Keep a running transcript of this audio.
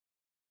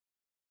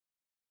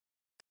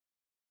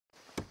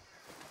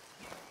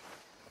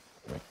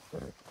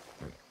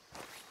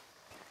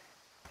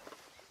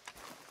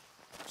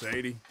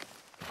Sadie.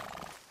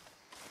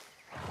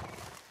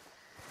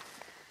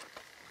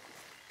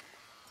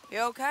 You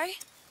okay?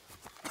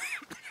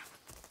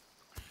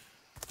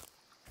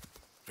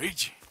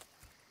 Peachy?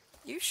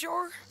 You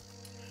sure?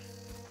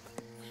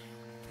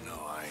 No,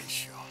 I ain't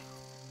sure.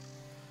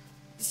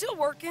 You still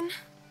working?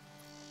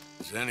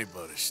 Is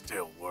anybody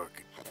still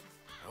working?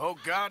 The whole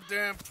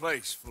goddamn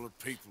place full of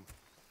people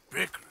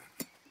bickering,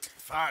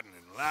 fighting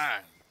and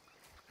lying.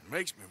 It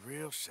makes me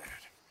real sad.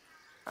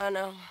 I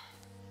know.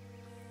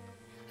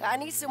 I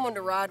need someone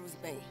to ride with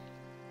me.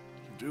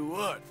 Do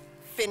what?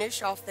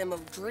 Finish off them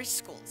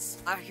O'Driscolls.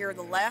 I hear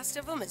the last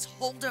of them is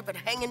holed up at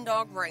Hanging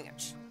Dog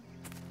Ranch.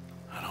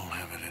 I don't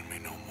have it in me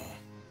no more.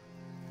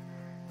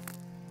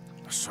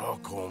 I saw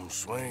Colm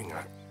swing.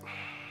 I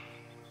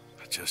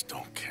just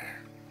don't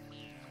care.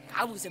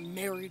 I was a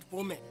married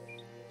woman.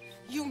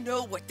 You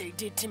know what they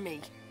did to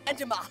me. And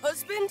to my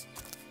husband?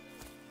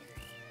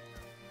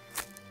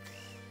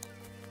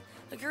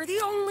 Look, you're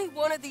the only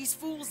one of these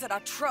fools that I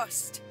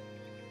trust.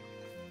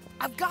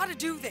 I've got to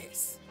do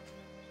this.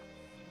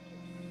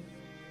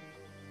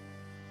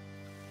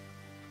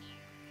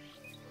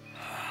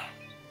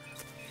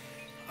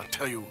 I'll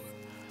tell you what,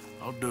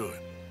 I'll do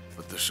it,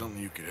 but there's something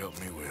you could help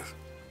me with.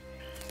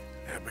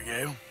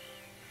 Abigail,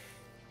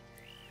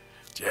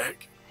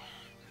 Jack,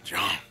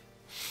 John,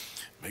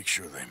 make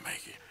sure they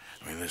make it.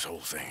 I mean, this whole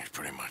thing is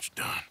pretty much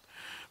done,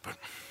 but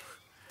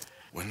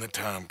when the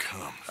time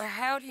comes... Or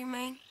how do you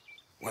mean?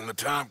 When the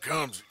time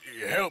comes,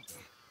 you help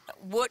them.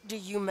 What do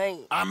you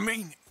mean? I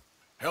mean it.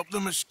 Help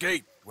them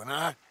escape when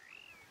I...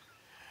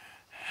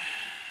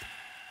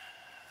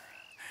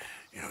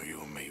 You know,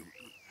 you and me,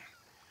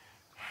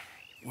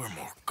 we're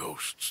more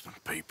ghosts than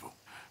people,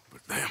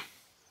 but them,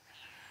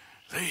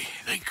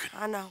 they could...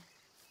 I know.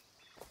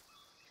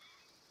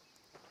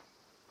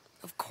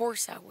 Of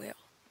course I will.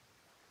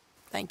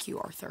 Thank you,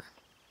 Arthur.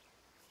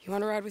 You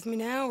want to ride with me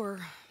now, or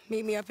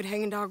meet me up at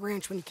Hanging Dog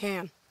Ranch when you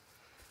can?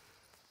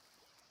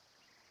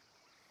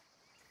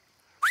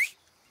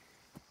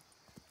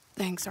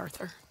 Thanks,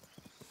 Arthur.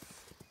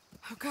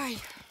 Okay,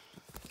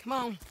 come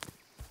on.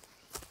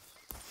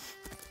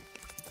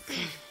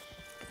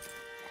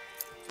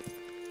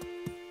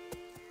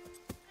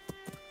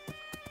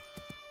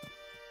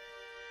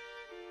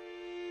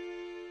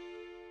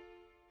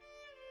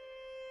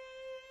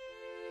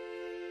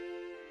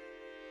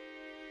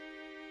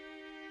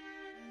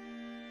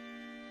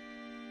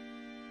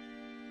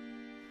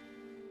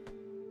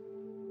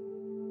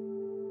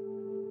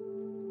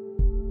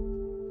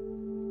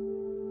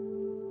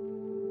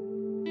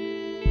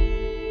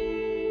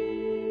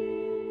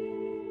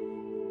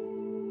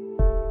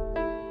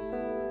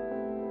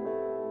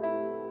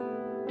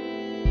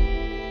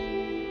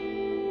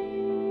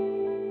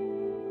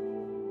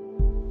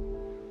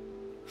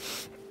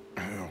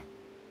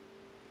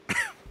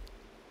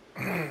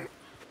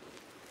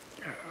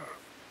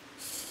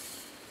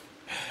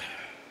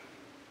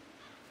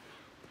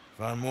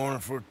 Fine morning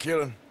for a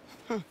killing.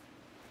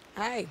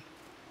 Hey.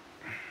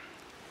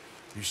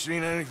 You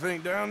seen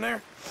anything down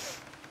there?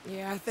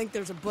 Yeah, I think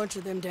there's a bunch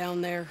of them down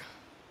there.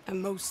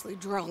 I'm mostly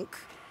drunk.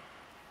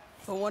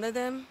 But one of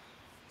them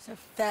is a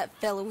fat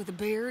fella with a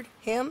beard.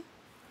 Him,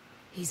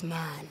 he's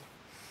mine.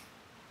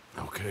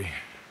 Okay.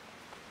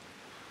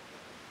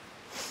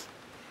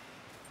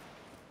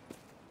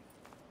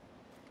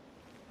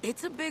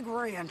 It's a big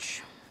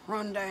ranch,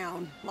 run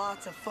down,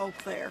 lots of folk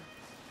there,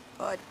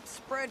 but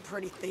spread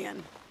pretty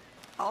thin.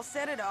 I'll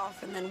set it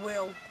off, and then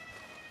we'll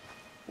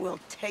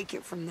take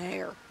it from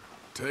there.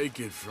 Take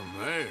it from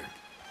there?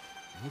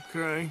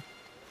 Okay.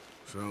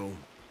 So,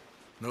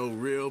 no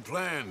real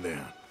plan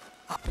then?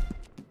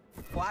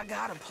 Well, I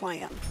got a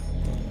plan.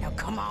 Now,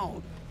 come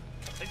on.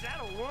 Is that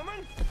a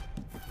woman?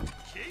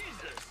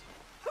 Jesus!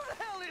 Who the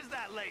hell is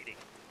that lady?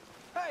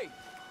 Hey,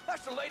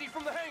 that's the lady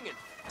from the hanging.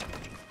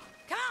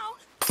 Count!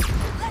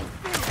 Let's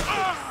finish.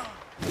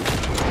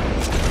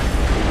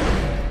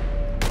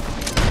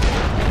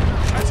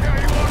 That's how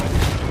you want it.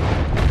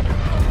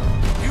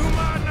 You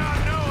might not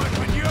know it,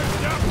 but you're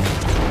dumb.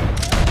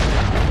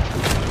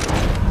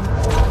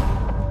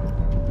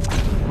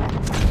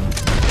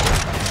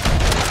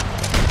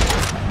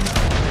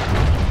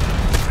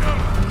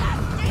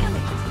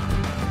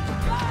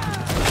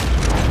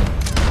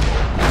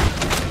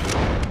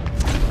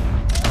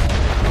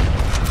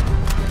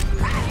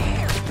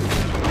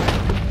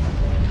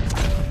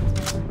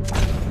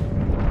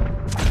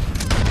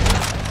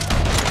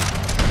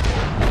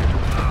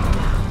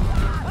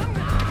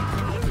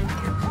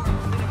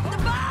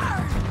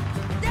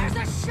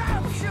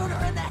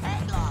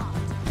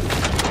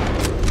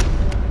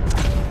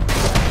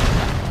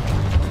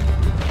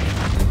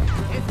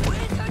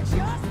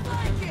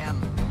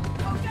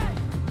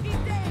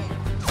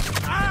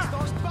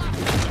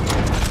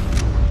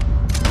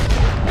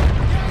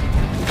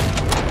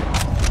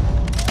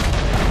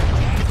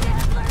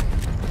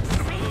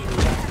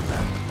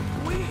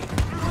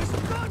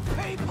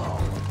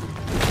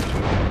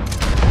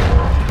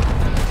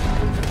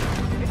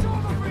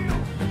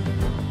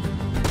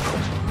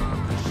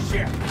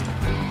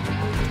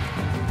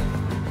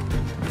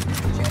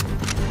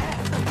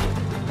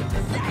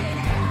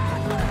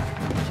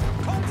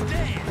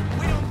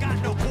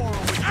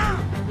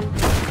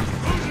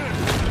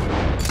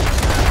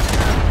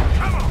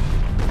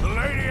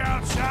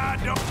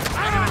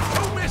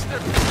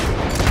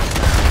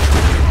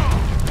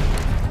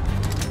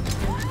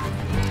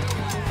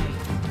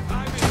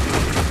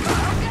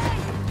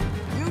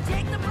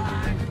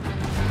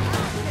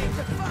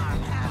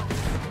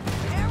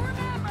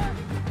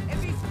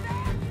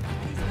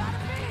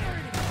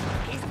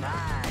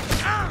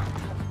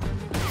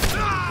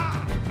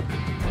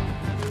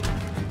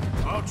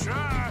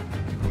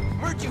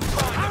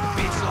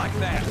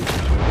 that.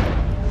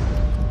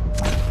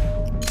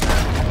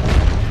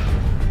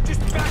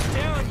 Just back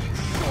down, you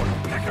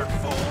short-peckered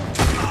fool!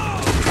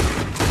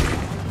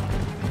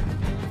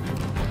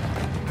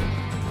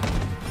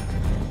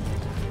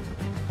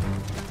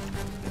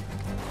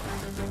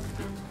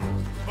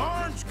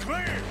 Barn's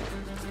clear!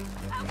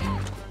 Okay,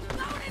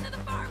 going into the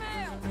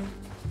farmhouse.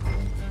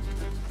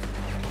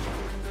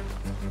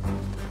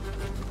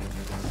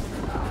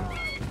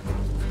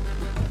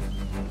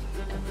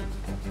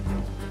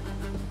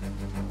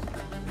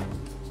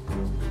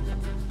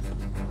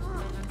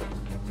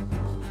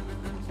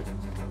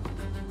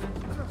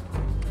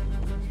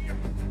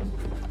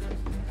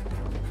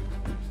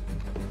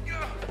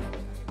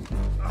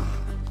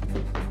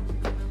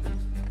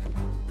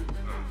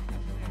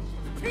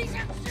 Piece of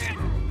shit!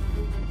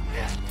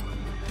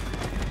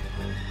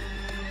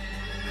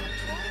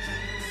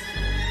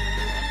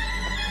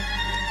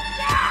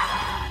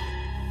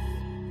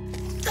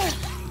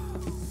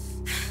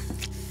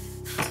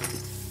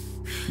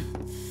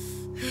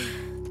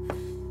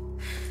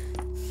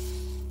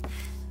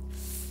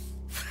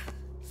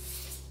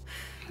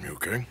 You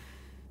okay?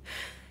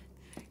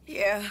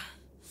 Yeah.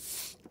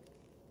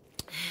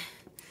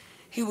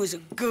 He was a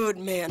good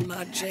man,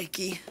 my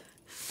Jakey.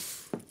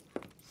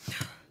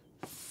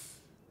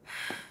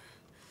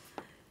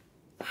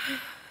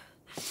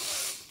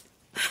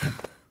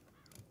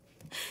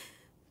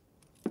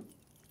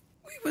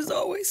 We was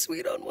always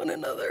sweet on one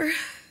another.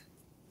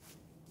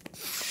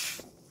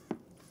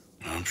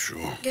 I'm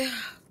sure. Yeah.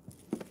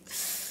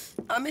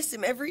 I miss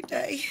him every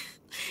day,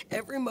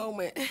 every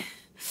moment.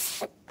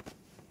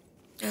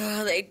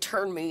 They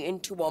turned me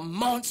into a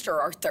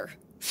monster, Arthur.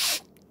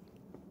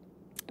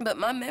 But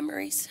my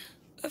memories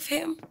of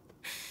him,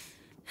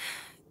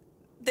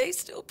 they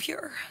still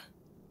pure.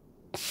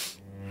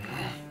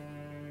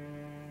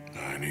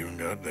 I ain't even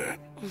got that.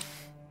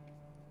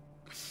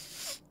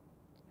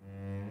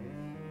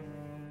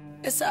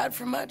 Aside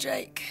from my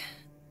Jake,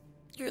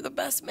 you're the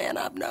best man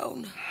I've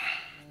known.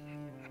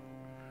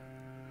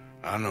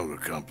 I know the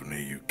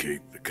company you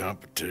keep. The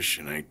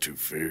competition ain't too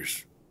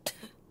fierce.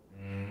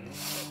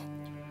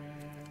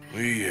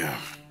 We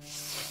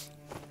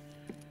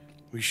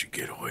should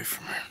get away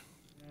from her.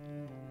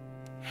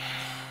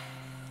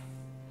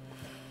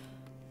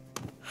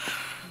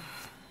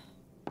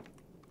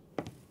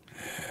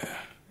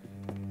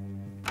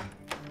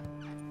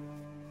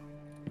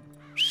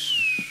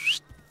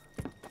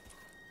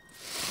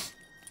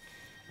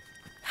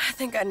 I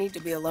think I need to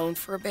be alone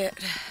for a bit.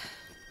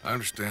 I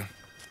understand.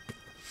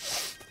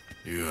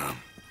 You,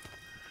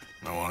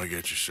 might want to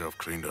get yourself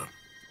cleaned up.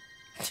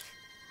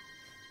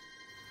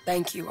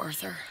 Thank you,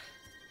 Arthur.